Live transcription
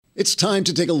It's time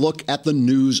to take a look at the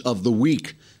news of the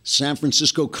week. San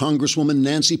Francisco Congresswoman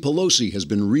Nancy Pelosi has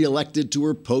been reelected to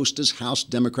her post as House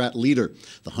Democrat leader.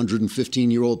 The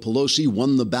 115-year-old Pelosi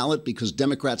won the ballot because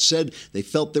Democrats said they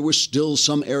felt there were still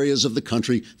some areas of the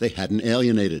country they hadn't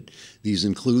alienated. These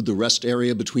include the rest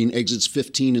area between exits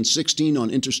 15 and 16 on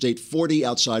Interstate 40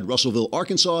 outside Russellville,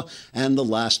 Arkansas, and the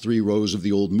last 3 rows of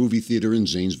the old movie theater in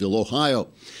Zanesville, Ohio.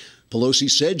 Pelosi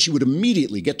said she would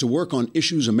immediately get to work on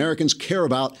issues Americans care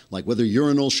about, like whether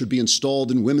urinals should be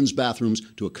installed in women's bathrooms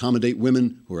to accommodate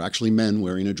women who are actually men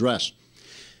wearing a dress.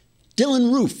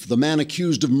 Dylan Roof, the man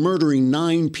accused of murdering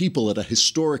 9 people at a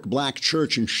historic black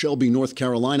church in Shelby, North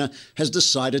Carolina, has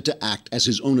decided to act as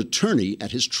his own attorney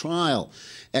at his trial.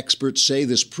 Experts say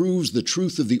this proves the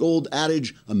truth of the old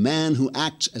adage, a man who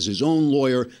acts as his own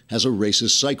lawyer has a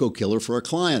racist psycho killer for a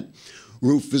client.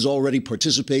 Roof is already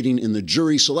participating in the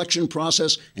jury selection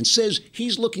process and says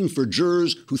he's looking for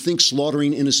jurors who think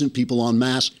slaughtering innocent people en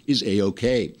masse is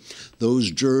A-OK.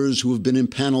 Those jurors who have been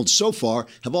impaneled so far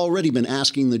have already been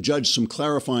asking the judge some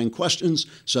clarifying questions,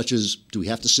 such as, do we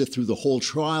have to sit through the whole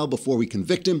trial before we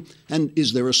convict him? And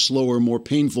is there a slower, more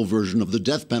painful version of the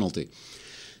death penalty?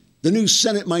 The new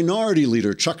Senate Minority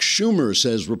Leader, Chuck Schumer,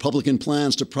 says Republican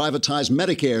plans to privatize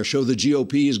Medicare show the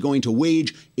GOP is going to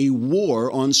wage a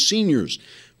war on seniors.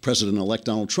 President-elect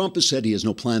Donald Trump has said he has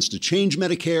no plans to change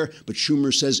Medicare, but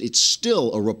Schumer says it's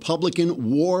still a Republican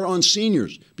war on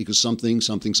seniors because something.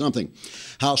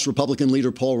 House Republican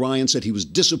leader Paul Ryan said he was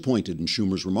disappointed in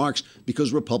Schumer's remarks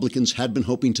because Republicans had been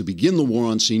hoping to begin the war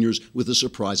on seniors with a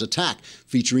surprise attack,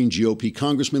 featuring GOP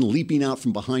congressmen leaping out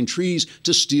from behind trees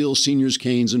to steal seniors'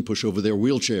 canes and push over their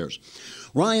wheelchairs.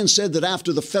 Ryan said that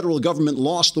after the federal government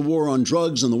lost the war on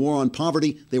drugs and the war on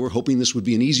poverty, they were hoping this would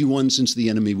be an easy one since the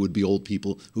enemy would be old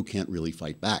people who can't really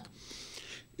fight back.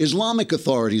 Islamic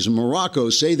authorities in Morocco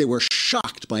say they were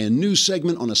shocked by a new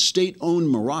segment on a state-owned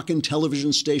Moroccan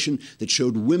television station that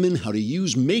showed women how to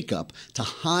use makeup to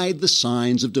hide the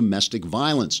signs of domestic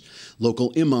violence.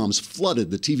 Local imams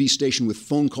flooded the TV station with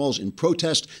phone calls in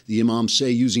protest. The imams say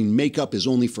using makeup is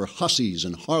only for hussies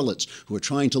and harlots who are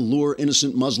trying to lure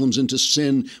innocent Muslims into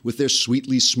sin with their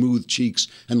sweetly smooth cheeks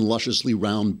and lusciously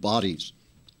round bodies.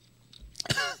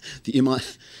 The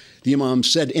imam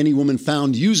said any woman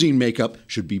found using makeup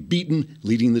should be beaten,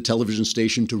 leading the television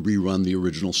station to rerun the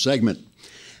original segment.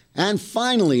 And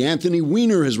finally, Anthony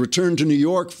Weiner has returned to New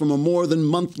York from a more than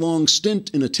month-long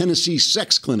stint in a Tennessee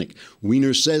sex clinic.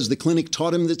 Weiner says the clinic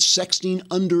taught him that sexting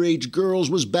underage girls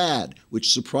was bad,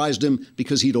 which surprised him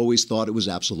because he'd always thought it was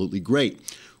absolutely great.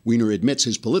 Weiner admits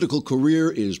his political career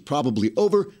is probably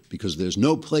over because there's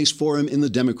no place for him in the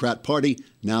Democrat Party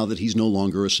now that he's no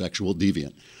longer a sexual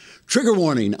deviant. Trigger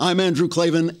warning, I'm Andrew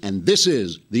Klavan, and this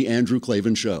is The Andrew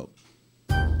Klavan Show.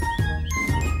 I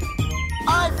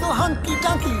feel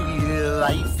hunky-dunky,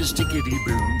 life is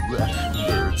tickety-boo.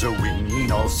 Birds are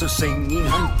winging, also singing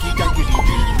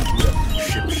hunky-dunky-doo.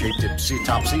 Ship-shape,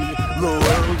 tipsy-topsy, the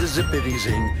world is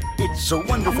zippity-zing. It's a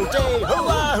wonderful day,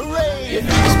 hurrah, hooray! It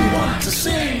makes me want to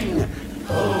sing.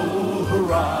 Oh,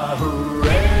 hurrah,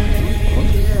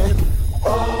 hooray!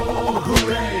 Oh,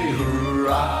 hooray,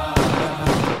 hurrah!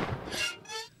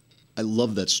 I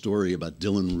love that story about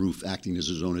Dylan Roof acting as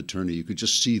his own attorney. You could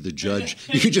just see the judge.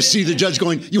 You could just see the judge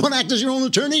going, "You want to act as your own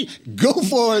attorney? Go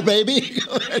for it, baby."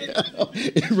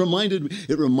 It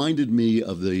reminded me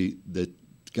of the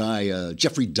guy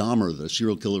Jeffrey Dahmer, the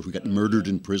serial killer who got murdered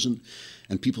in prison.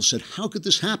 And people said, "How could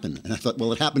this happen?" And I thought,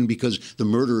 well, it happened because the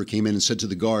murderer came in and said to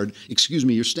the guard, "Excuse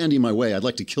me, you're standing in my way. I'd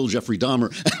like to kill Jeffrey Dahmer."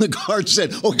 And the guard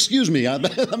said, "Oh, excuse me,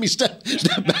 let me step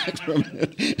back from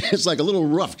it." It's like a little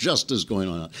rough justice going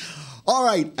on. All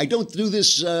right, I don't do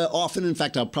this often. In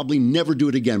fact, I'll probably never do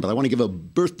it again. But I want to give a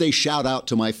birthday shout out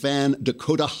to my fan,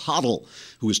 Dakota Hoddle,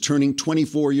 who is turning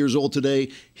 24 years old today.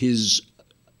 His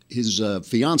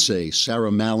fiancée,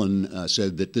 Sarah Mallon,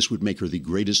 said that this would make her the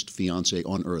greatest fiancée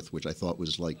on earth, which I thought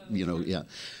was like, yeah.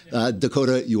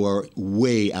 Dakota, you are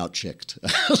way out-chicked.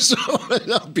 So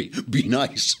be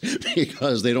nice,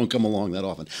 because they don't come along that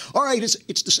often. All right,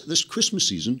 this Christmas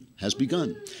season has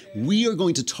begun. We are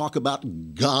going to talk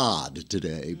about God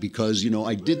today because,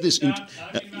 I did this. We're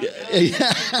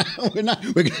going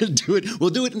to do it.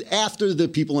 We'll do it after the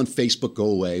people on Facebook go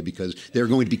away because they're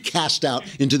going to be cast out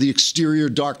into the exterior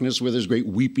darkness where there's great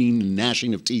weeping and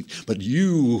gnashing of teeth. But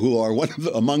you, who are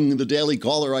among the Daily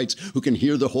Callerites who can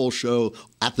hear the whole show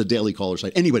at the Daily Caller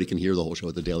site. Anybody can hear the whole show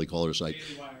at the Daily Caller site.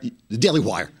 The Daily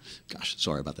Wire. Gosh,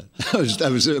 sorry about that.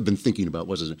 I've been thinking about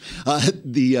what's his name.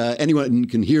 Anyone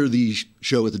can hear the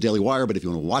show at the Daily Wire, but if you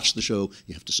want to watch the show,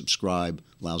 you have to subscribe.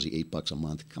 Lousy $8 a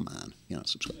month. Come on,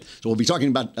 subscribe. So we'll be talking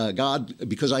about God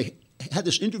because had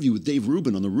this interview with Dave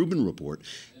Rubin on the Rubin Report,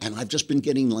 and I've just been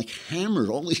getting like hammered.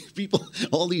 All these people,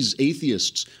 all these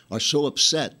atheists are so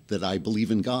upset that I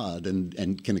believe in God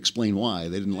and can explain why.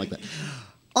 They didn't like that.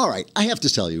 All right, I have to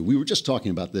tell you, we were just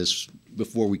talking about this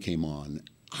before we came on.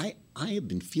 I have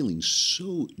been feeling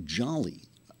so jolly,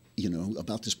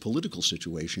 about this political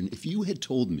situation. If you had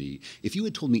told me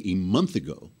a month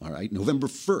ago, all right, November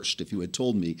 1st, if you had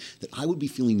told me that I would be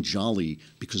feeling jolly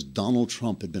because Donald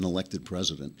Trump had been elected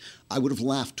president, I would have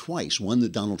laughed twice. One,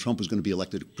 that Donald Trump was going to be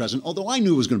elected president, although I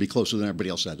knew it was going to be closer than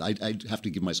everybody else said. I'd have to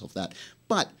give myself that.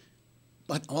 But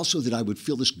also that I would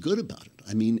feel this good about it.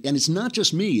 I mean, and it's not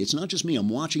just me. It's not just me. I'm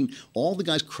watching all the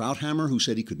guys, Krauthammer, who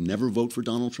said he could never vote for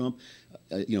Donald Trump,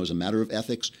 as a matter of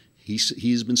ethics.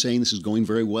 He's been saying this is going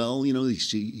very well.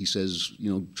 He says,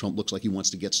 Trump looks like he wants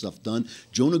to get stuff done.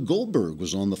 Jonah Goldberg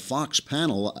was on the Fox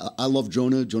panel. I love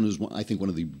Jonah. Jonah's, I think, one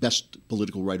of the best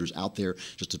political writers out there.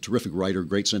 Just a terrific writer,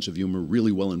 great sense of humor,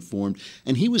 really well informed.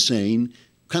 And he was saying,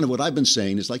 kind of what I've been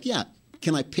saying is like, yeah,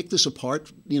 can I pick this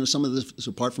apart, some of this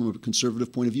apart from a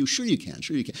conservative point of view? Sure you can.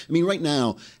 Sure you can. I mean, right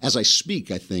now, as I speak,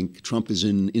 I think Trump is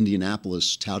in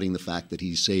Indianapolis touting the fact that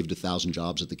he saved 1,000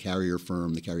 jobs at the Carrier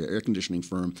air conditioning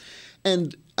firm.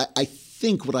 And I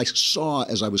think what I saw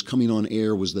as I was coming on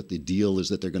air was that the deal is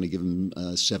that they're going to give him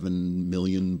 $7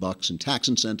 million in tax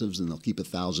incentives, and they'll keep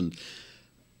 1,000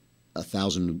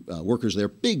 workers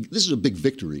there. This is a big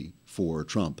victory for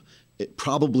Trump. It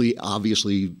probably,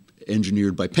 obviously,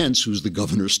 engineered by Pence, who's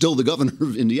still the governor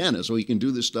of Indiana, so he can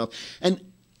do this stuff. And,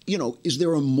 is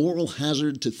there a moral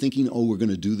hazard to thinking, we're going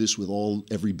to do this with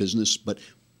every business? But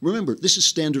remember, this is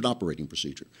standard operating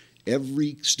procedure.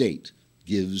 Every state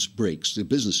gives breaks to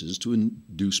businesses to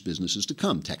induce businesses to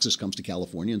come. Texas comes to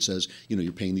California and says,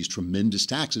 you're paying these tremendous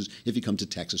taxes. If you come to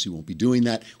Texas, you won't be doing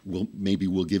that. Maybe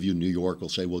we'll give you New York. We'll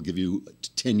say we'll give you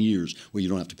 10 years where you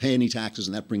don't have to pay any taxes,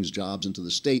 and that brings jobs into the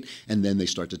state, and then they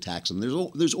start to tax them.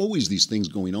 There's always these things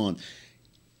going on.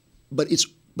 But as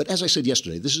I said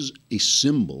yesterday, this is a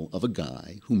symbol of a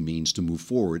guy who means to move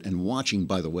forward. And watching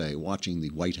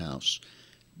the White House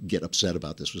get upset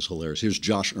about this was hilarious. Here's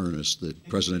Josh Earnest, the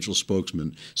presidential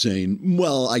spokesman, saying,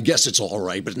 well, I guess it's all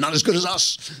right, but not as good as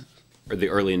us. The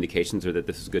early indications are that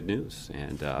this is good news,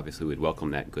 and obviously we'd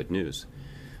welcome that good news.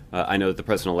 I know that the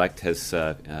president-elect has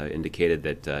indicated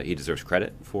that he deserves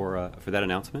credit for that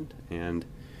announcement, and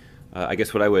I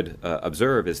guess what I would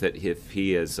observe is that if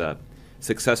he is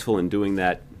successful in doing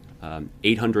that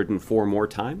 804 more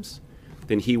times,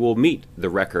 then he will meet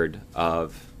the record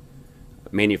of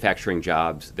manufacturing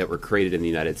jobs that were created in the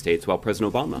United States while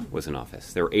President Obama was in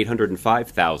office. There were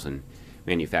 805,000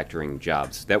 manufacturing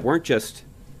jobs that weren't just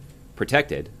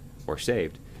protected or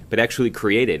saved, but actually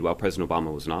created while President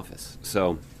Obama was in office.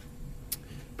 So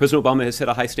President Obama has set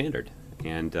a high standard,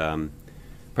 and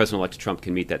President-elect Trump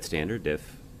can meet that standard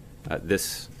if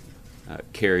this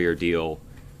carrier deal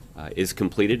is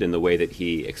completed in the way that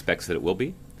he expects that it will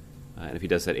be. And if he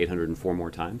does that 804 more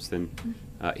times, then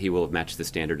he will have matched the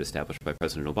standard established by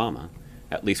President Obama,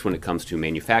 at least when it comes to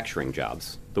manufacturing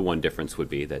jobs. The one difference would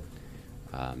be that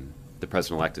the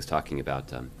president-elect is talking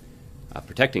about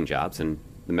protecting jobs, and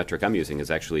the metric I'm using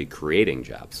is actually creating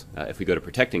jobs. If we go to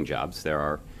protecting jobs, there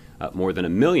are more than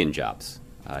 1 million jobs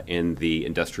in the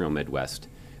industrial Midwest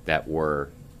that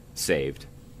were saved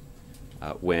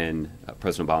when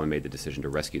President Obama made the decision to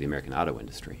rescue the American auto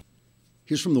industry.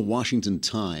 Here's from the Washington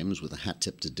Times with a hat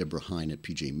tip to Deborah Hine at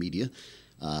PJ Media.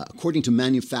 According to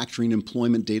manufacturing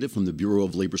employment data from the Bureau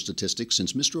of Labor Statistics,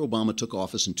 since Mr. Obama took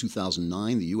office in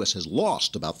 2009, the U.S. has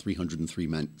lost about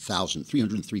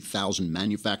 303,000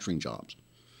 manufacturing jobs.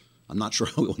 I'm not sure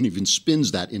how one even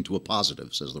spins that into a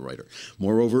positive, says the writer.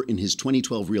 Moreover, in his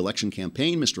 2012 re-election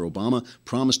campaign, Mr. Obama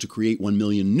promised to create 1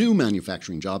 million new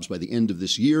manufacturing jobs by the end of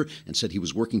this year and said he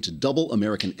was working to double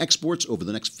American exports over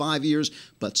the next 5 years,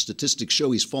 but statistics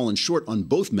show he's fallen short on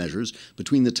both measures.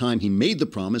 Between the time he made the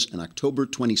promise and October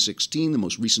 2016, the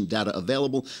most recent data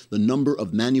available, the number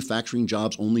of manufacturing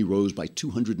jobs only rose by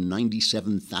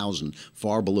 297,000,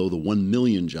 far below the 1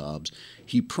 million jobs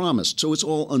he promised. So it's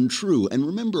all untrue. And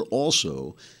remember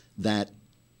also that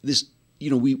this,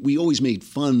 we always made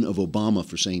fun of Obama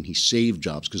for saying he saved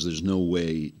jobs because there's no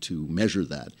way to measure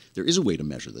that. There is a way to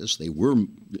measure this.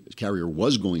 Carrier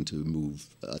was going to move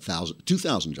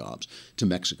 2,000 jobs to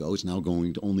Mexico. It's now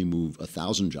going to only move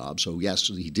 1,000 jobs. So yes,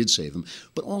 he did save them.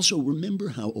 But also remember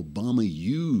how Obama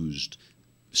used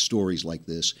stories like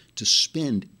this to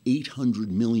spend $800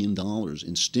 million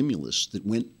in stimulus that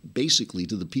went basically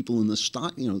to the people in the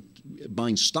stock,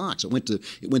 buying stocks. It went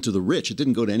to the rich. It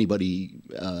didn't go to anybody,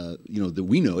 that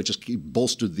we know. It just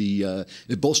bolstered the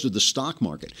stock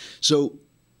market. So,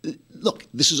 look,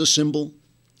 this is a symbol.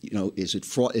 is it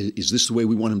fraud? Is this the way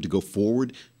we want him to go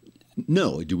forward?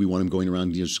 No. Do we want him going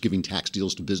around just giving tax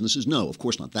deals to businesses? No, of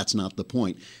course not. That's not the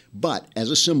point. But as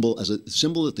a symbol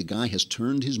that the guy has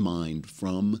turned his mind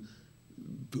from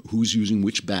who's using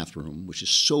which bathroom, which is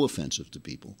so offensive to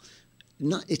people.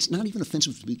 It's not even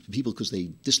offensive to people because they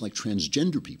dislike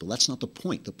transgender people. That's not the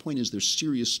point. The point is there's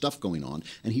serious stuff going on,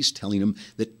 and he's telling them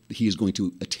that he is going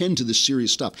to attend to this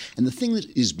serious stuff. And the thing that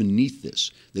is beneath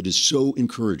this that is so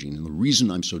encouraging, and the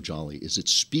reason I'm so jolly, is it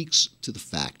speaks to the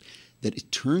fact that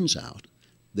it turns out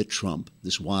that Trump,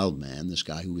 this wild man, this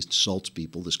guy who insults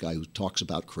people, this guy who talks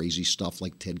about crazy stuff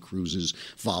like Ted Cruz's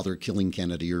father killing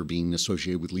Kennedy or being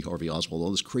associated with Lee Harvey Oswald, all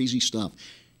this crazy stuff,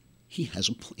 he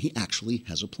actually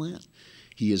has a plan.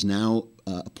 He has now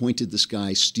appointed this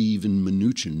guy, Stephen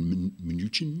Mnuchin,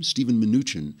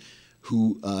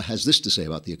 who has this to say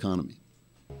about the economy.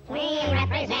 We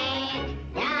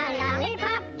represent the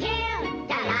Lollipop Guild,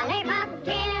 the Lollipop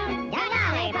Guild, the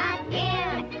Lollipop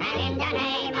Guild, and in the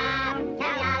name of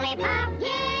the Lollipop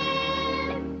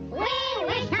Guild, we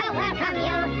wish to welcome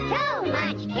you to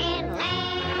Munchkin Land.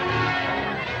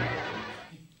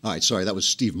 All right, sorry, that was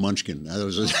Steve Munchkin. That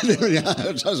was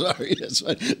sorry.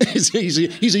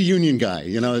 He's a union guy,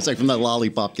 It's like from the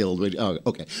Lollipop Guild. Oh,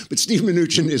 okay, but Steve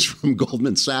Mnuchin is from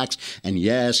Goldman Sachs, and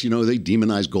yes, they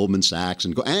demonize Goldman Sachs,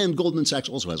 and Goldman Sachs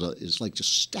also is like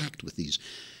just stacked with these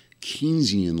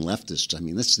Keynesian leftists. I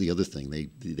mean, that's the other thing.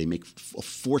 They make a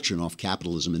fortune off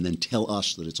capitalism and then tell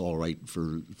us that it's all right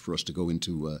for us to go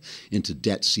into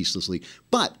debt ceaselessly.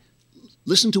 But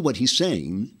listen to what he's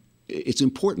saying. It's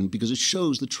important because it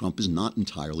shows that Trump is not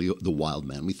entirely the wild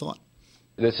man we thought.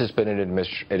 This has been an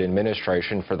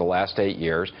administration for the last 8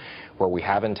 years where we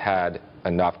haven't had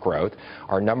enough growth.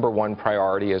 Our number one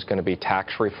priority is going to be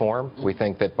tax reform. We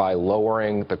think that by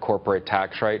lowering the corporate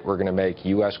tax rate, we're going to make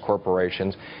U.S.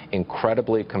 corporations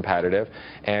incredibly competitive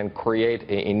and create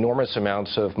enormous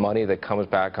amounts of money that comes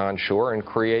back onshore and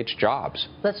creates jobs.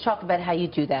 Let's talk about how you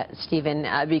do that, Stephen,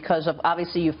 because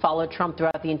obviously you followed Trump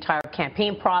throughout the entire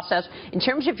campaign process. In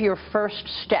terms of your first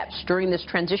steps during this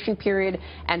transition period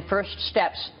and first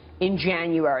steps in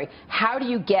January, how do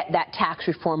you get that tax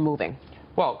reform moving?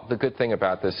 Well, the good thing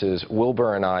about this is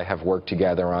Wilbur and I have worked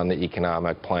together on the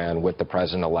economic plan with the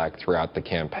president-elect throughout the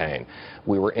campaign.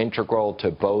 We were integral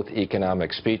to both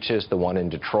economic speeches, the one in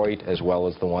Detroit as well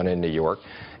as the one in New York.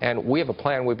 And we have a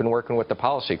plan. We've been working with the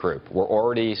policy group. We're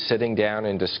already sitting down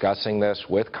and discussing this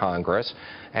with Congress.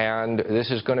 And this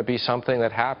is going to be something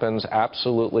that happens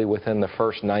absolutely within the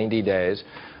first 90 days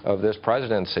of this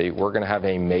presidency. We're going to have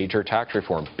a major tax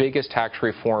reform, biggest tax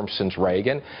reform since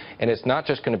Reagan. And it's not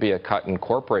just going to be a cut in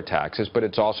corporate taxes, but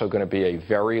it's also going to be a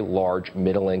very large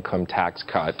middle-income tax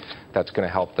cut that's going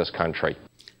to help this country.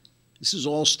 This is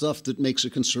all stuff that makes a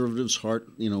conservative's heart,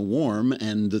 warm.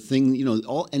 And the thing,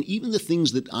 and even the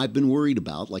things that I've been worried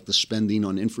about, like the spending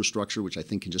on infrastructure, which I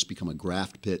think can just become a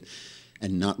graft pit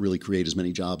and not really create as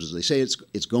many jobs as they say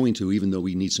it's going to, even though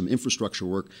we need some infrastructure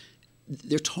work.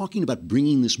 They're talking about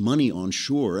bringing this money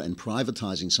onshore and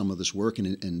privatizing some of this work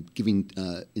and giving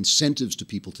incentives to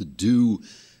people to do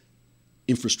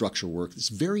infrastructure work. It's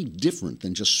very different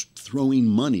than just throwing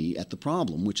money at the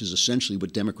problem, which is essentially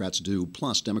what Democrats do.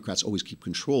 Plus, Democrats always keep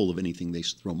control of anything they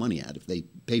throw money at. If they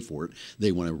pay for it,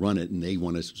 they want to run it, and they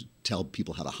want to tell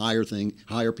people how to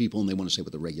hire people, and they want to say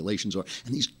what the regulations are.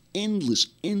 And these endless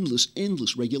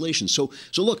regulations. So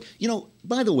look,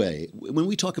 by the way, when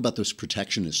we talk about this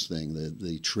protectionist thing,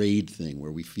 the trade thing,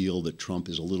 where we feel that Trump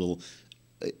is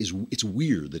it's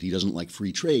weird that he doesn't like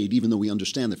free trade, even though we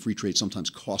understand that free trade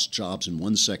sometimes costs jobs in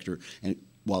one sector and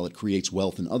while it creates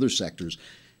wealth in other sectors.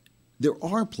 There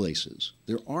are places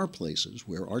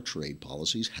where our trade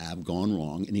policies have gone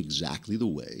wrong in exactly the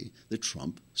way that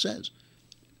Trump says.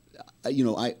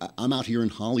 I'm out here in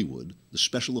Hollywood. The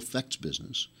special effects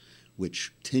business,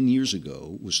 which 10 years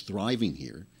ago was thriving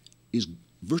here, is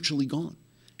virtually gone.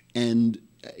 And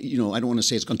I don't want to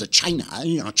say it's gone to China,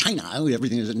 China,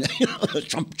 everything is,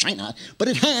 Trump, China, but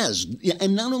it has. Yeah,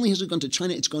 and not only has it gone to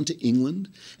China, it's gone to England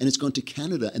and it's gone to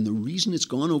Canada. And the reason it's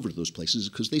gone over to those places is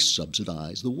because they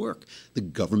subsidize the work. The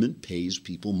government pays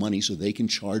people money so they can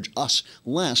charge us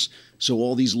less. So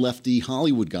all these lefty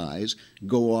Hollywood guys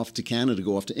go off to Canada,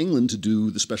 go off to England to do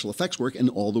the special effects work,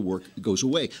 and all the work goes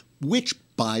away, which,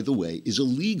 by the way, is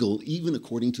illegal even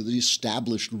according to the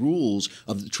established rules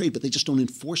of the trade, but they just don't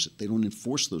enforce it. They don't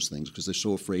enforce those things because they're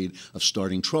so afraid of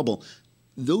starting trouble.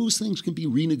 those things can be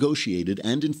renegotiated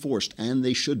and enforced, and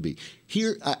they should be.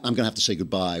 Here, I'm going to have to say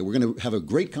goodbye. We're going to have a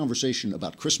great conversation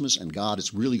about Christmas and God.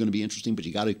 It's really going to be interesting, but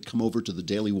you got to come over to the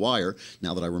Daily Wire,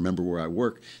 now that I remember where I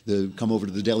work, come over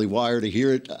to the Daily Wire to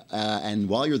hear it, and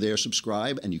while you're there,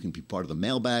 subscribe, and you can be part of the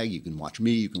mailbag. You can watch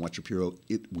me. You can watch Shapiro.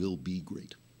 It will be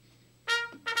great.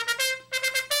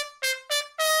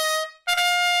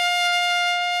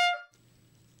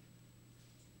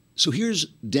 So here's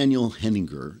Daniel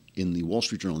Henninger in the Wall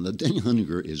Street Journal. Now, Daniel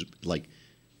Henninger is like,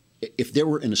 if there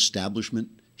were an establishment,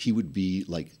 he would be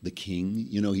like the king.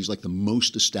 You know, he's like the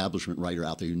most establishment writer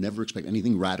out there. You never expect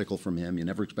anything radical from him. You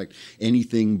never expect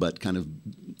anything but kind of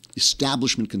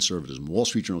establishment conservatism, Wall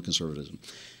Street Journal conservatism.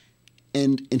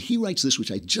 And he writes this,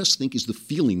 which I just think is the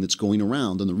feeling that's going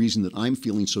around and the reason that I'm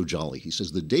feeling so jolly. He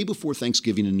says, the day before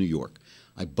Thanksgiving in New York,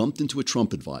 I bumped into a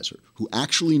Trump advisor who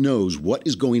actually knows what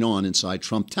is going on inside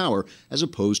Trump Tower as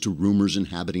opposed to rumors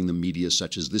inhabiting the media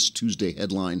such as this Tuesday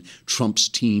headline, Trump's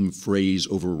team phrase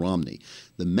over Romney.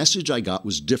 The message I got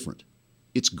was different.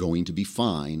 It's going to be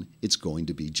fine. It's going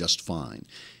to be just fine.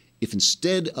 If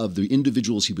instead of the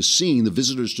individuals he was seeing, the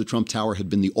visitors to Trump Tower had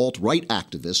been the alt-right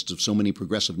activists of so many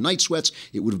progressive night sweats,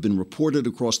 it would have been reported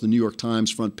across the New York Times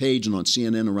front page and on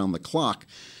CNN around the clock.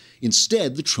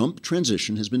 Instead, the Trump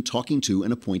transition has been talking to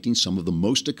and appointing some of the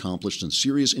most accomplished and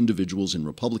serious individuals in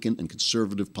Republican and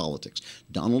conservative politics.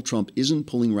 Donald Trump isn't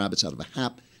pulling rabbits out of a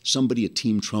hat. Somebody at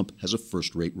Team Trump has a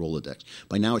first-rate Rolodex.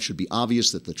 By now, it should be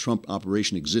obvious that the Trump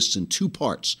operation exists in two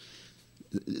parts.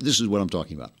 This is what I'm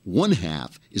talking about. One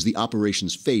half is the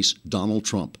operation's face, Donald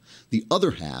Trump. The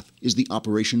other half is the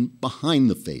operation behind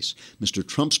the face. Mr.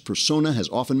 Trump's persona has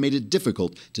often made it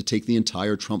difficult to take the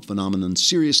entire Trump phenomenon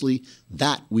seriously.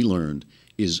 That, we learned,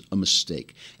 is a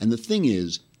mistake. And the thing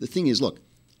is, look,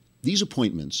 these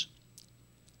appointments,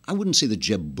 I wouldn't say that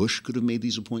Jeb Bush could have made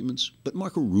these appointments, but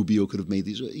Marco Rubio could have made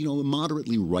these. You know, a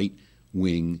moderately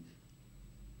right-wing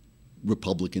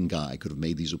Republican guy could have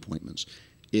made these appointments.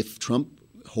 If Trump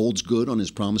holds good on his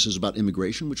promises about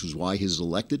immigration, which was why he's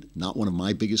elected, not one of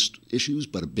my biggest issues,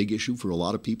 but a big issue for a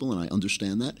lot of people, and I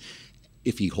understand that.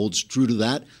 If he holds true to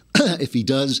that, if he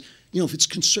does, you know, if it's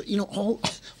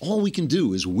all we can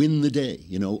do is win the day.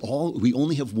 You know, we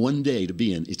only have one day to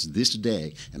be in. It's this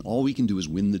day, and all we can do is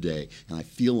win the day. And I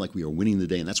feel like we are winning the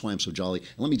day, and that's why I'm so jolly.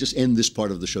 And let me just end this part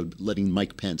of the show letting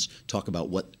Mike Pence talk about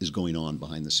what is going on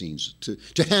behind the scenes to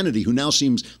Hannity, who now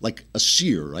seems like a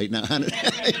seer, right? Now, Hannity,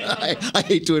 I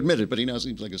hate to admit it, but he now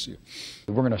seems like a seer.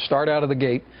 We're going to start out of the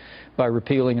gate by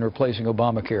repealing and replacing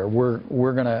Obamacare.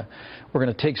 We're going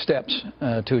to take steps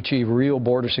to achieve real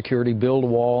border security, build a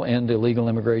wall, end illegal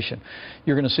immigration.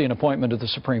 You're going to see an appointment at the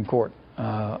Supreme Court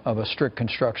of a strict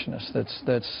constructionist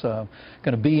that's going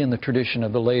to be in the tradition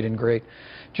of the late and great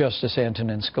Justice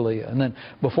Antonin Scalia. And then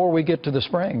before we get to the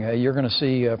spring, you're going to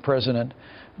see President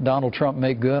Donald Trump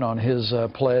make good on his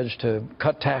pledge to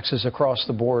cut taxes across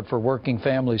the board for working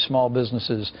families, small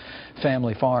businesses,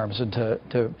 family farms, and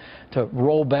to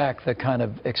roll back the kind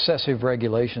of excessive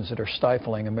regulations that are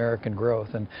stifling American growth.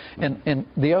 And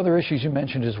the other issues you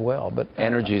mentioned as well. But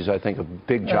energy is, I think, a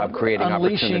big job creating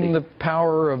unleashing opportunity. Unleashing the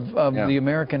power of the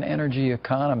American energy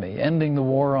economy, ending the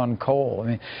war on coal.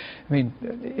 I mean,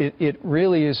 it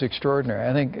really is extraordinary.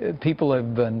 I think people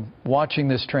have been watching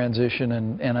this transition,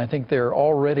 and I think they're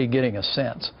already getting a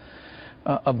sense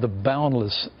of the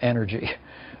boundless energy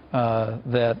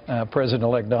that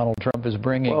President-elect Donald Trump is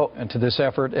bringing to this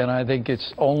effort, and I think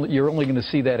you're only going to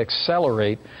see that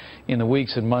accelerate in the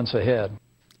weeks and months ahead.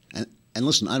 And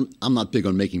listen, I'm not big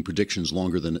on making predictions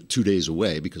longer than 2 days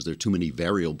away because there are too many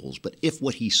variables. But if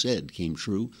what he said came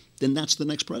true, then that's the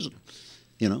next president.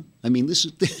 You know, I mean, this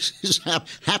is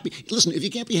happy. Listen, if you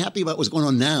can't be happy about what's going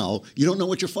on now, you don't know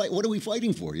what you're fighting. What are we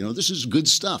fighting for? You know, this is good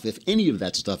stuff. If any of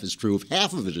that stuff is true, if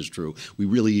half of it is true, we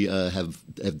really have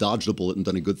dodged a bullet and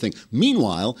done a good thing.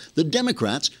 Meanwhile, the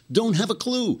Democrats don't have a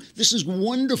clue. This is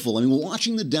wonderful. I mean,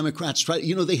 watching the Democrats try.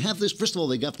 You know, they have this. First of all,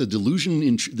 they got the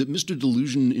Mr.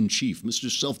 Delusion in Chief,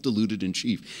 Mr. Self-Deluded in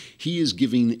Chief. He is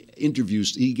giving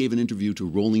interviews. He gave an interview to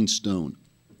Rolling Stone,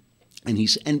 and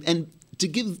he's and. To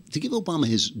give Obama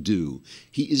his due,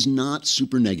 he is not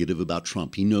super negative about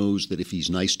Trump. He knows that if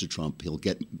he's nice to Trump, he'll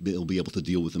be able to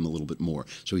deal with him a little bit more.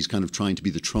 So he's kind of trying to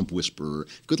be the Trump whisperer.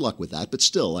 Good luck with that, but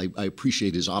still, I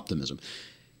appreciate his optimism.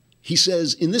 He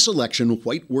says, in this election,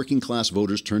 white working-class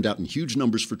voters turned out in huge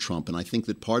numbers for Trump, and I think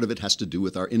that part of it has to do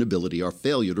with our inability, our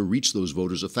failure to reach those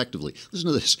voters effectively. Listen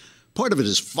to this. Part of it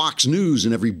is Fox News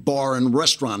in every bar and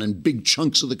restaurant in big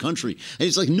chunks of the country. And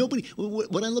it's like nobody –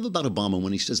 what I love about Obama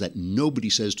when he says that, nobody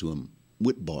says to him,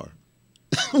 what bar?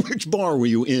 Which bar were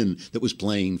you in that was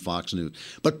playing Fox News?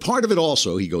 But part of it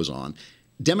also, he goes on,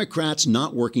 Democrats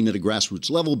not working at a grassroots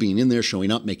level, being in there,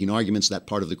 showing up, making arguments, that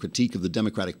part of the critique of the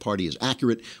Democratic Party is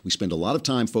accurate. We spend a lot of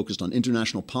time focused on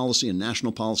international policy and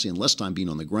national policy and less time being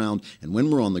on the ground. And when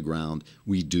we're on the ground,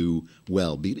 we do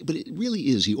well. But it really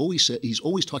is. He's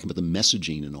always talking about the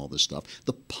messaging and all this stuff.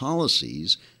 The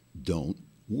policies don't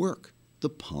work. The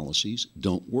policies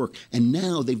don't work. And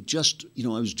now they've just, I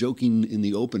was joking in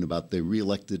the open about they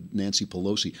reelected Nancy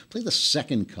Pelosi. Play the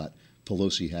second cut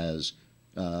Pelosi has.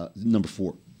 Number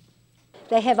 4.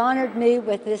 They have honored me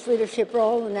with this leadership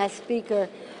role and as Speaker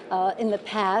in the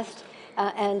past,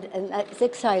 and that's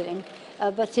exciting.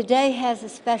 But today has a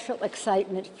special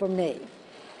excitement for me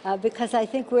because I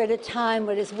think we're at a time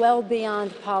that is well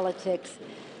beyond politics.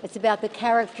 It's about the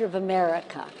character of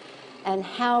America and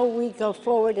how we go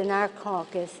forward in our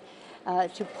caucus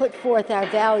to put forth our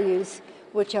values,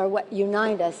 which are what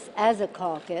unite us as a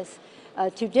caucus,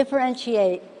 to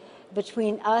differentiate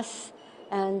between us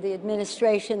and the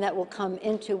administration that will come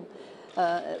into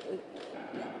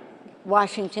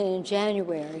Washington in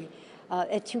January,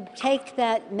 to take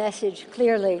that message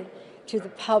clearly to the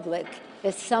public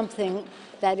is something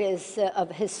that is a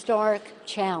historic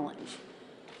challenge.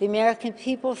 The American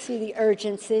people see the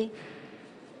urgency.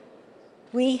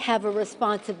 We have a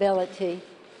responsibility,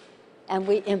 and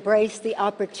we embrace the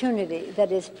opportunity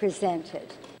that is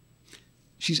presented.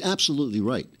 She's absolutely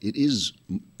right.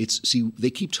 See, they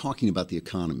keep talking about the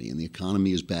economy, and the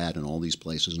economy is bad in all these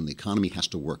places, and the economy has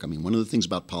to work. I mean, one of the things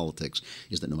about politics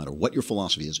is that no matter what your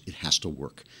philosophy is, it has to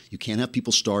work. You can't have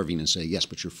people starving and say, yes,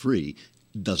 but you're free.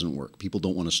 It doesn't work. People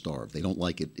don't want to starve. They don't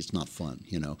like it. It's not fun,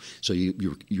 So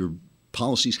your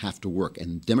policies have to work,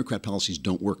 and Democrat policies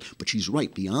don't work. But she's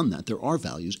right. Beyond that, there are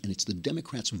values, and it's the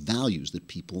Democrats' values that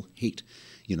people hate.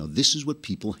 This is what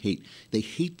people hate. They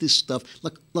hate this stuff.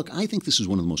 Look, I think this is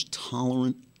one of the most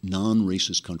tolerant,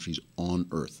 non-racist countries on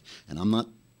earth. And I'm not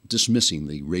dismissing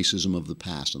the racism of the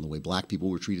past and the way black people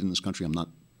were treated in this country. I'm not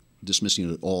dismissing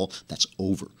it at all. That's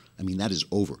over. I mean, that is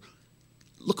over.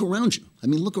 Look around you.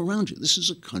 Look around you. This is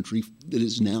a country that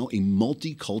is now a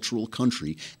multicultural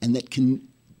country and that can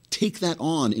take that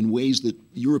on in ways that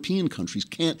European countries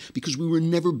can't, because we were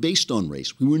never based on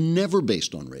race. We were never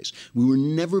based on race. We were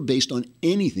never based on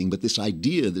anything but this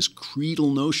idea, this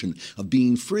creedal notion of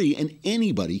being free, and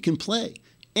anybody can play.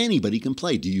 Anybody can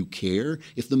play. Do you care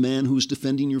if the man who's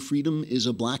defending your freedom is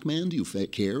a black man? Do you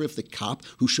care if the cop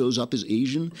who shows up is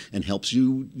Asian and helps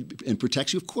you and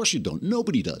protects you? Of course you don't.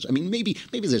 Nobody does. Maybe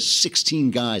there's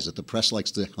 16 guys that the press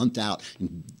likes to hunt out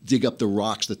and dig up the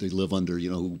rocks that they live under,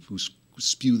 who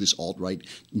spew this alt-right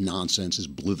nonsense, this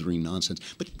blithering nonsense.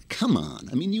 But come on.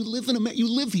 You live in America. You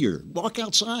live here. Walk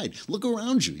outside. Look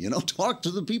around you. Talk to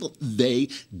the people. They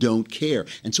don't care.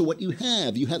 And so what you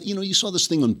saw this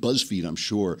thing on BuzzFeed, I'm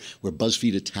sure, where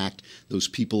BuzzFeed attacked those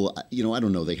people. I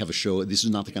don't know. They have a show. This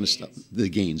is not the kind of stuff. The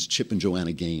Gaines, Chip and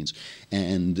Joanna Gaines.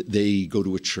 And they go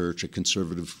to a church, a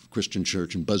conservative Christian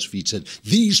church, and BuzzFeed said,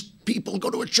 these people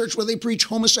go to a church where they preach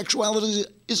homosexuality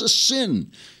is a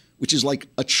sin, which is like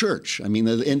a church. And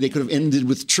they could have ended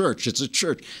with church. It's a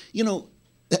church.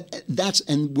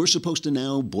 And we're supposed to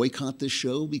now boycott this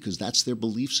show because that's their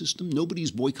belief system.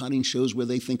 Nobody's boycotting shows where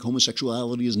they think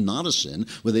homosexuality is not a sin,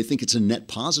 where they think it's a net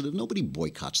positive. Nobody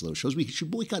boycotts those shows. We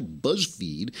should boycott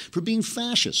BuzzFeed for being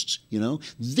fascists.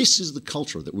 This is the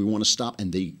culture that we want to stop,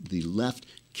 and the left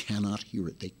cannot hear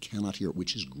it. They cannot hear it,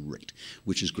 which is great.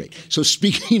 So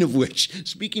speaking of which,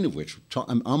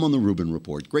 I'm on the Rubin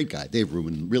Report. Great guy, Dave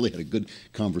Rubin, really had a good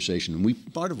conversation,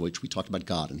 and part of which we talked about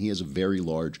God, and he has a very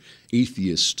large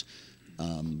atheist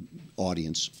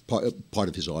audience, part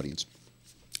of his audience.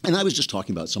 And I was just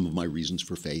talking about some of my reasons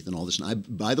for faith and all this.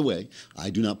 And by the way, I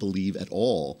do not believe at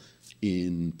all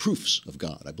in proofs of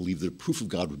God. I believe that a proof of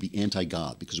God would be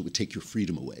anti-God because it would take your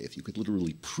freedom away. If you could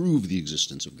literally prove the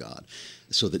existence of God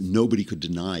so that nobody could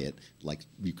deny it, like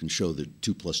you can show that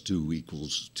 2 + 2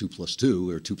 = 2 + 2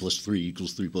 or 2 + 3 =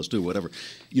 3 + 2, whatever,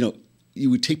 you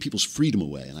would take people's freedom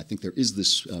away. And I think there is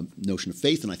this notion of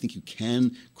faith, and I think you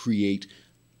can create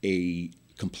a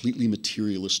completely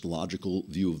materialist, logical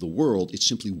view of the world. It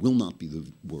simply will not be the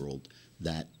world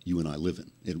that you and I live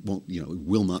in. It won't, it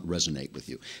will not resonate with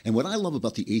you. And what I love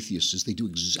about the atheists is they do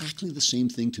exactly the same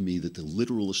thing to me that the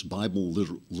literalists, Bible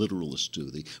literalists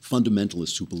do, the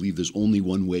fundamentalists who believe there's only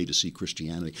one way to see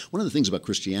Christianity. One of the things about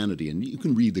Christianity, and you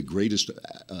can read the greatest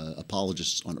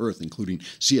apologists on earth, including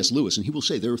C.S. Lewis, and he will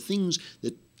say there are things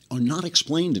that are not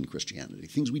explained in Christianity,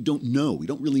 things we don't know. We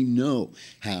don't really know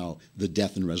how the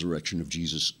death and resurrection of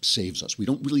Jesus saves us. We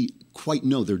don't really quite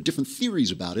know. There are different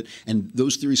theories about it, and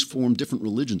those theories form different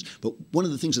religions. But one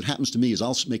of the things that happens to me is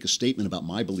I'll make a statement about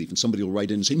my belief, and somebody will write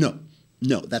in and say, no,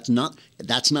 No, that's not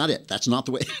it. That's not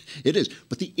the way it is.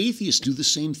 But the atheists do the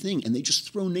same thing, and they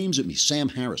just throw names at me. Sam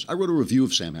Harris. I wrote a review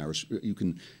of Sam Harris. You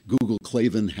can Google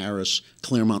Clavin Harris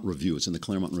Claremont Review. It's in the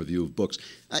Claremont Review of Books.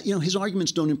 His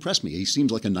arguments don't impress me. He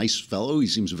seems like a nice fellow. He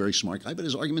seems a very smart guy, but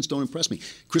his arguments don't impress me.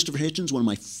 Christopher Hitchens, one of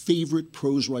my favorite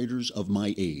prose writers of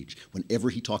my age.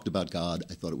 Whenever he talked about God,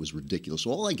 I thought it was ridiculous.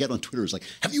 So all I get on Twitter is like,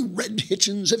 have you read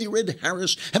Hitchens? Have you read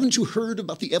Harris? Haven't you heard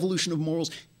about the evolution of morals?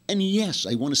 And yes,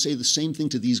 I want to say the same thing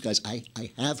to these guys. I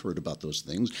have heard about those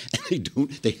things, and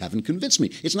they haven't convinced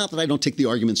me. It's not that I don't take the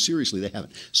argument seriously, they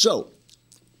haven't. So,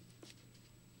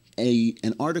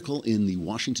 an article in the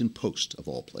Washington Post, of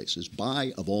all places,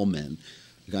 by, of all men,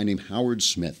 a guy named Howard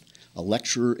Smith, a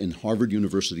lecturer in Harvard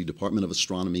University Department of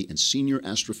Astronomy and senior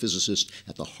astrophysicist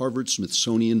at the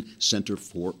Harvard-Smithsonian Center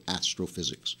for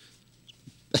Astrophysics.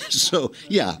 So,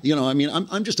 yeah,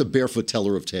 I'm just a barefoot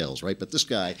teller of tales, right? But this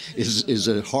guy is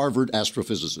a Harvard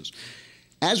astrophysicist.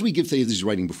 As we give thanks, he's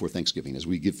writing before Thanksgiving, as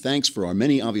we give thanks for our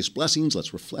many obvious blessings,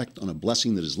 let's reflect on a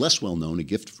blessing that is less well known, a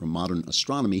gift from modern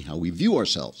astronomy, how we view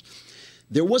ourselves.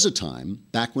 There was a time,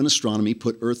 back when astronomy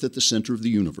put Earth at the center of the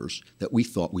universe, that we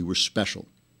thought we were special.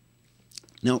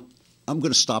 Now, I'm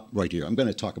going to stop right here. I'm going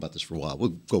to talk about this for a while. We'll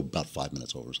go about 5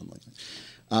 minutes over or something like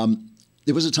that.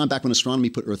 There was a time back when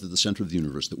astronomy put Earth at the center of the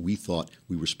universe that we thought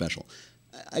we were special.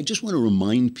 I just want to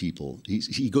remind people,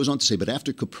 he goes on to say, but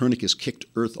after Copernicus kicked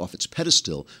Earth off its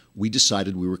pedestal, we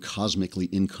decided we were cosmically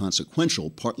inconsequential,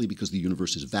 partly because the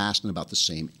universe is vast and about the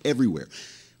same everywhere.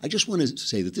 I just want to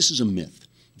say that this is a myth.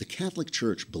 The Catholic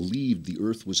Church believed the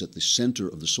Earth was at the center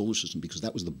of the solar system because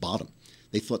that was the bottom.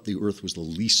 They thought the Earth was the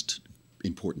least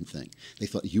important thing. They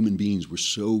thought human beings were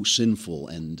so sinful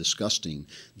and disgusting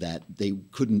that they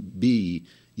couldn't be,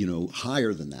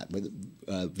 higher than that.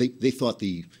 They thought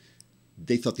the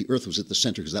Earth was at the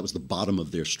center because that was the bottom of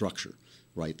their structure,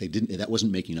 right? That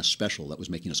wasn't making us special. That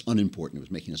was making us unimportant. It was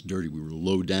making us dirty. We were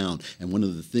low down. And one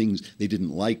of the things they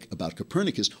didn't like about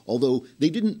Copernicus, although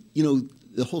they didn't,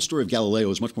 the whole story of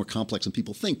Galileo is much more complex than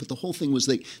people think, but the whole thing was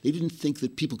they didn't think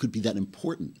that people could be that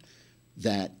important,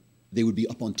 that they would be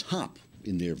up on top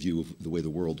in their view of the way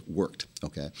the world worked,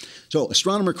 okay? So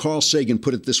astronomer Carl Sagan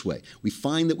put it this way: we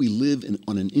find that we live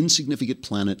on an insignificant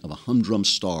planet of a humdrum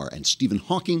star. And Stephen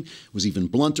Hawking was even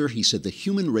blunter. He said the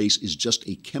human race is just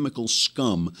a chemical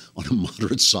scum on a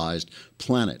moderate-sized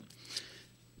planet.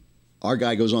 Our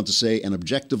guy goes on to say, an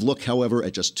objective look, however,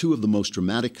 at just two of the most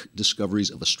dramatic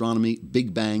discoveries of astronomy,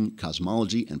 Big Bang,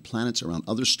 cosmology, and planets around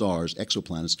other stars,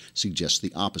 exoplanets, suggests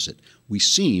the opposite. We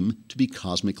seem to be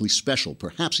cosmically special,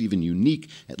 perhaps even unique,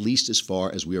 at least as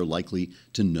far as we are likely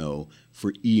to know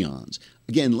for eons.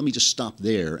 Again, let me just stop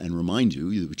there and remind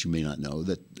you, which you may not know,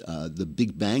 that the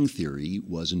Big Bang theory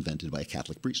was invented by a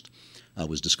Catholic priest,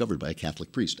 was discovered by a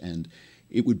Catholic priest. And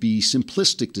it would be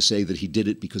simplistic to say that he did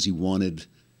it because he wanted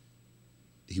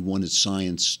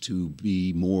science to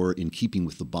be more in keeping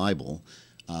with the Bible,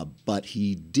 but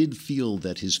he did feel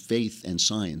that his faith and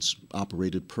science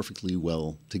operated perfectly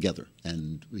well together.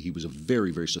 And he was a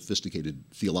very, very sophisticated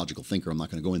theological thinker. I'm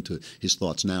not going to go into his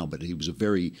thoughts now, but he was a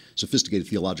very sophisticated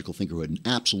theological thinker who had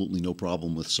absolutely no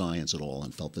problem with science at all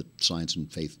and felt that science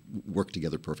and faith worked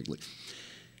together perfectly.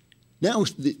 Now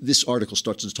this article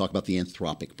starts to talk about the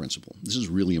anthropic principle. This is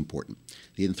really important.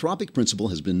 The anthropic principle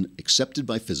has been accepted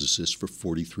by physicists for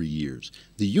 43 years.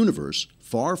 The universe,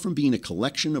 far from being a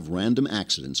collection of random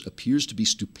accidents, appears to be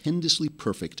stupendously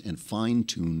perfect and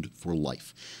fine-tuned for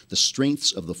life. The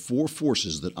strengths of the four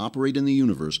forces that operate in the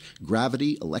universe,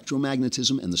 gravity,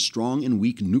 electromagnetism, and the strong and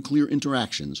weak nuclear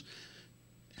interactions,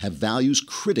 have values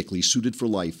critically suited for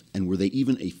life, and were they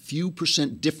even a few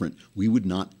 % different, we would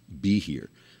not be here.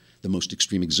 The most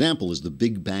extreme example is the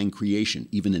Big Bang creation.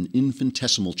 Even an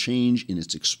infinitesimal change in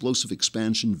its explosive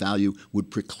expansion value would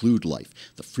preclude life.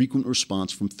 The frequent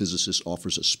response from physicists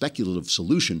offers a speculative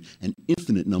solution, an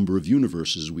infinite number of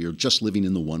universes. We are just living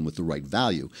in the one with the right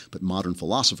value. But modern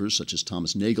philosophers such as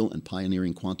Thomas Nagel and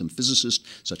pioneering quantum physicists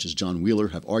such as John Wheeler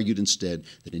have argued instead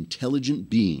that intelligent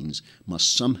beings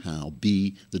must somehow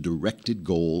be the directed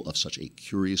goal of such a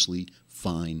curiously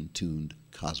fine-tuned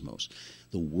cosmos.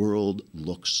 The world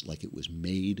looks like it was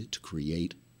made to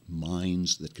create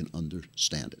minds that can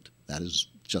understand it. That is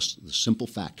just the simple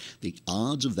fact. The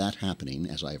odds of that happening,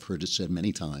 as I have heard it said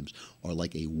many times, are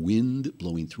like a wind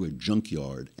blowing through a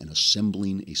junkyard and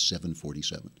assembling a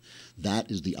 747.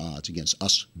 That is the odds against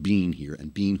us being here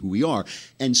and being who we are.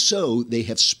 And so they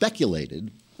have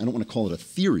speculated, I don't want to call it a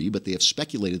theory, but they have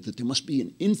speculated that there must be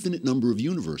an infinite number of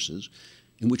universes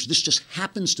in which this just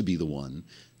happens to be the one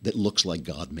that looks like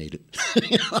God made it.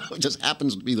 It just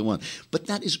happens to be the one. But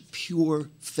that is pure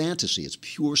fantasy. It's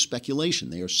pure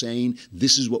speculation. They are saying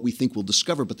this is what we think we'll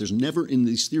discover, but there's never, in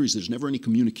these theories, there's never any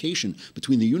communication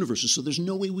between the universes, so there's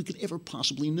no way we could ever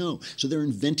possibly know. So they're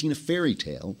inventing a fairy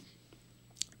tale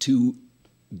to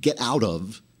get out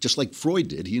of, just like Freud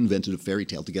did. He invented a fairy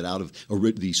tale to get out of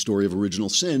the story of original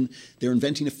sin. They're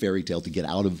inventing a fairy tale to get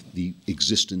out of the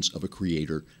existence of a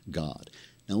creator God.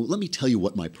 Now, let me tell you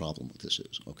what my problem with this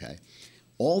is, okay?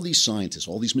 All these scientists,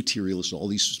 all these materialists, all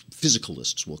these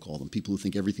physicalists, we'll call them, people who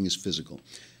think everything is physical,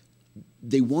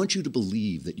 they want you to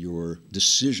believe that your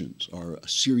decisions are a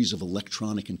series of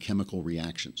electronic and chemical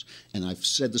reactions. And I've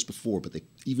said this before, but they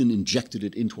even injected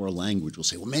it into our language. We'll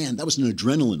say, well, man, that was an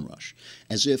adrenaline rush.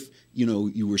 As if,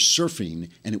 you were surfing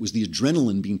and it was the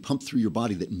adrenaline being pumped through your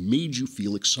body that made you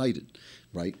feel excited,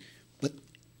 right? But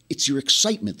it's your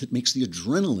excitement that makes the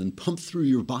adrenaline pump through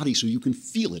your body so you can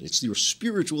feel it. It's your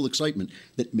spiritual excitement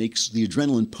that makes the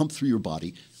adrenaline pump through your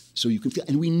body so you can feel it.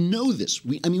 And we know this.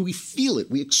 We feel it.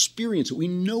 We experience it. We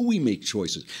know we make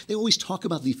choices. They always talk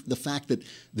about the fact that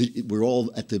we're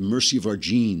all at the mercy of our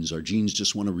genes. Our genes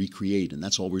just want to recreate, and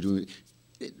that's all we're doing.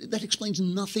 That explains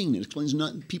nothing. It explains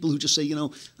not people who just say, I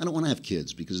don't want to have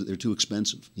kids because they're too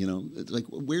expensive. It's like,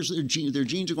 where's their genes? Their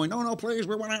genes are going, no, please,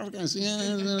 we want to have kids.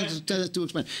 Yeah, it's too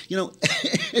expensive.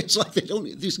 It's like they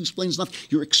don't. This explains nothing.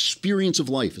 Your experience of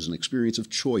life is an experience of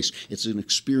choice. It's an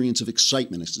experience of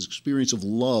excitement. It's an experience of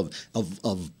love,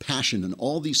 of passion, and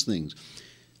all these things.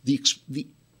 The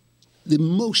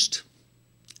most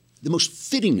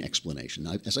fitting explanation,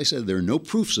 as I said, there are no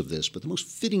proofs of this, but the most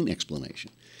fitting explanation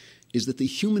is that the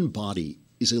human body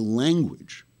is a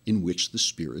language in which the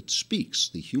spirit speaks.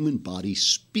 The human body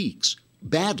speaks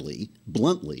badly,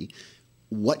 bluntly,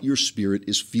 what your spirit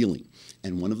is feeling.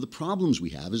 And one of the problems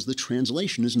we have is the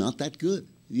translation is not that good.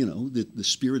 The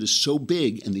spirit is so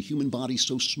big and the human body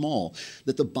so small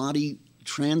that the body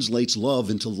translates love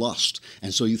into lust.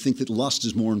 And so you think that lust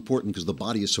is more important because the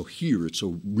body is so here, it's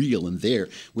so real and there,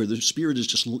 where the spirit is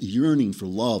just yearning for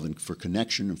love and for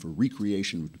connection and for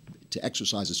recreation, to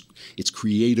exercise its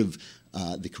creative,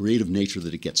 the creative nature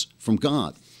that it gets from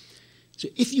God. So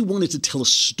if you wanted to tell a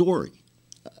story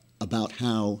about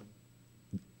how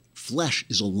flesh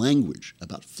is a language,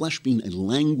 about flesh being a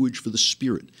language for the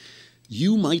spirit,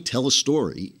 you might tell a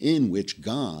story in which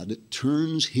God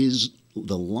turns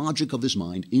the logic of his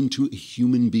mind into a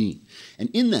human being. And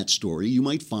in that story, you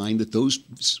might find that those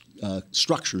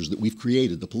structures that we've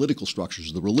created, the political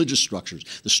structures, the religious structures,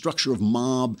 the structure of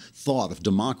mob thought, of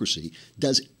democracy,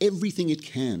 does everything it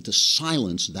can to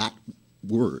silence that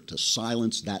word, to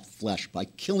silence that flesh by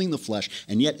killing the flesh,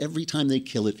 and yet every time they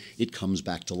kill it, it comes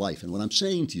back to life. And what I'm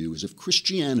saying to you is if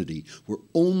Christianity were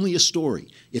only a story,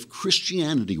 it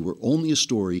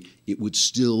would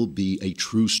still be a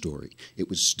true story. It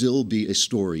would still be a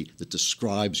story that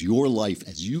describes your life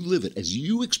as you live it, as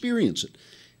you experience it.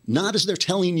 Not as they're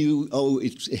telling you,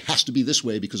 it has to be this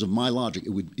way because of my logic. It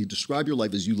would describe your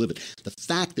life as you live it. The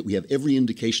fact that we have every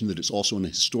indication that it's also an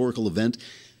historical event,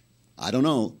 I don't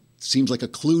know, seems like a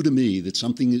clue to me that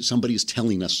somebody is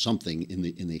telling us something in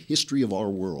the history of our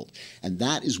world. And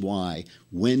that is why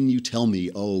when you tell me,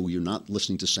 you're not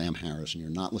listening to Sam Harris and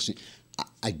you're not listening,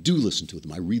 I do listen to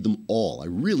them. I read them all. I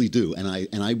really do. And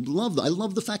I love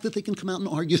the fact that they can come out and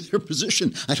argue their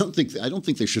position. I don't think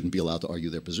they shouldn't be allowed to argue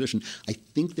their position. I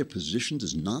think their position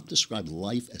does not describe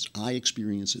life as I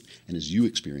experience it and as you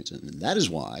experience it. And that is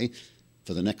why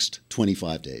for the next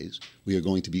 25 days we are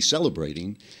going to be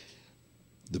celebrating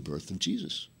the birth of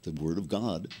Jesus, the Word of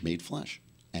God made flesh.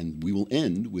 And we will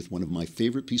end with one of my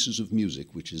favorite pieces of music,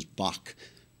 which is Bach.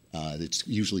 It's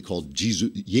usually called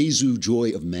Jesu,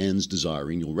 Joy of Man's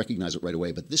Desiring. You'll recognize it right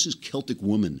away. But this is Celtic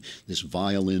Woman, this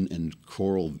violin and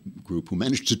choral group who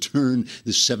managed to turn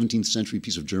this 17th century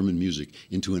piece of German music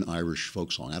into an Irish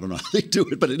folk song. I don't know how they do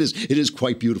it, but it is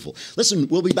quite beautiful. Listen,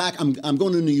 we'll be back. I'm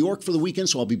going to New York for the weekend,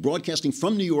 so I'll be broadcasting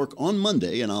from New York on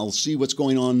Monday, and I'll see what's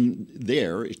going on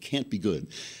there. It can't be good.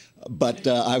 But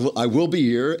I will be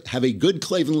here. Have a good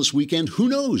Klavanless weekend. Who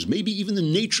knows? Maybe even the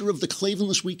nature of the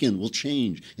Klavanless weekend will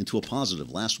change into a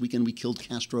positive. Last weekend we killed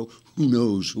Castro. Who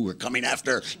knows who we're coming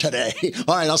after today?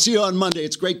 All right, I'll see you on Monday.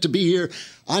 It's great to be here.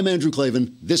 I'm Andrew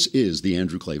Klavan. This is The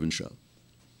Andrew Klavan Show.